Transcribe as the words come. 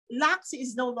Luxe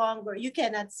is no longer, you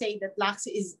cannot say that luxe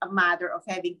is a matter of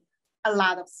having a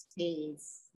lot of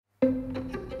space.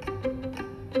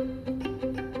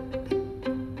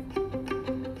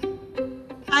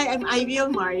 Hi, I'm Ivy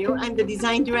Almario. I'm the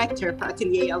design director for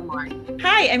Atelier Almario.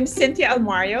 Hi, I'm Cynthia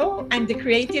Almario. I'm the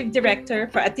creative director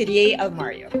for Atelier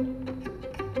Almario.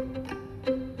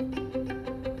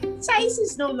 Size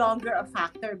is no longer a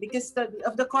factor because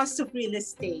of the cost of real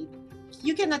estate.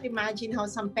 You cannot imagine how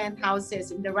some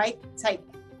penthouses in the right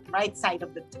side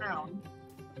of the town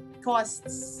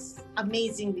costs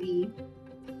amazingly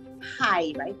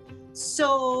high, right?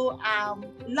 So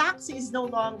luxe is no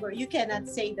longer, you cannot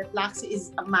say that luxe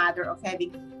is a matter of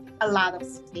having a lot of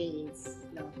space.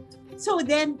 No. So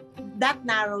then that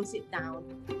narrows it down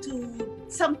to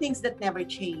some things that never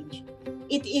change.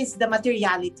 It is the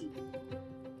materiality.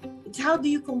 It's how do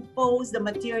you compose the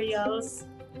materials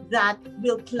that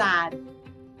will clad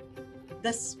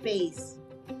the space.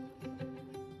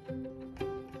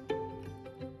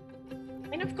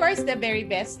 And of course, the very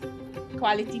best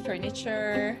quality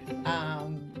furniture,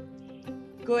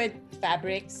 good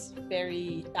fabrics,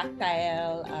 very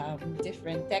tactile,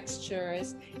 different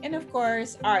textures, and of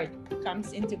course, art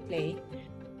comes into play.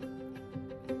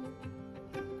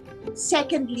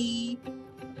 Secondly,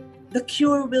 the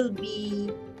cure will be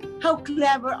how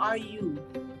clever are you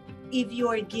if you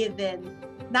are given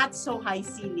not so high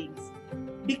ceilings?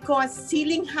 Because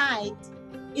ceiling height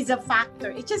is a factor.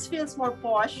 It just feels more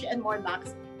posh and more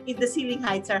luxe if the ceiling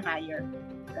heights are higher,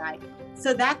 right?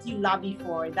 So that you lobby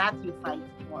for, that you fight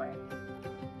for.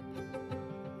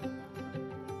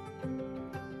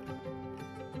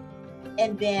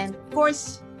 And then, of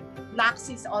course, luxe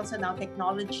is also now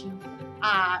technology,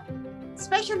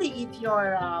 especially if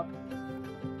your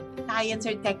clients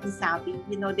are technically savvy.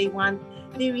 You know, they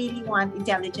really want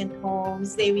intelligent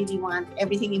homes. They really want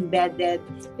everything embedded.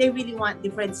 They really want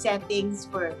different settings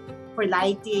for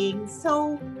lighting.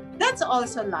 So that's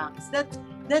also luxe. That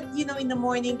you know, in the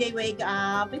morning they wake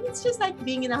up and it's just like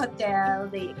being in a hotel.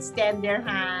 They extend their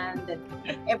hand and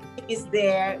everything is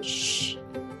there. Shh.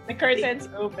 The curtains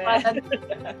open.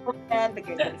 Open the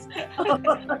curtains.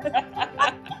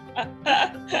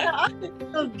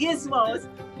 So gizmos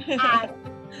add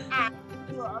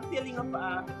to a feeling of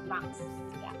luxe.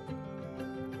 Yeah.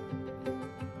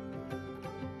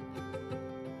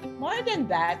 More than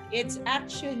that, it's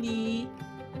actually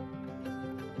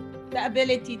the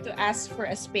ability to ask for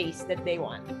a space that they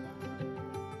want.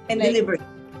 And deliver.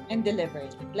 And deliver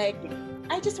it. Like,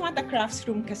 I just want a crafts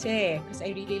room kasi, because I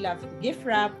really love to gift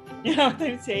wrap, you know what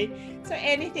I'm saying? So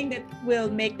anything that will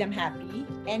make them happy,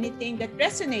 anything that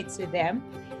resonates with them,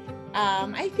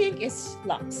 I think is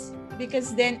luxe,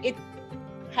 because then it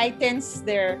heightens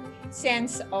their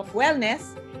sense of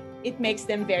wellness. It makes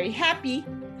them very happy.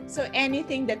 So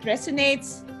anything that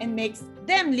resonates and makes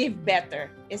them live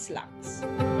better is luxe.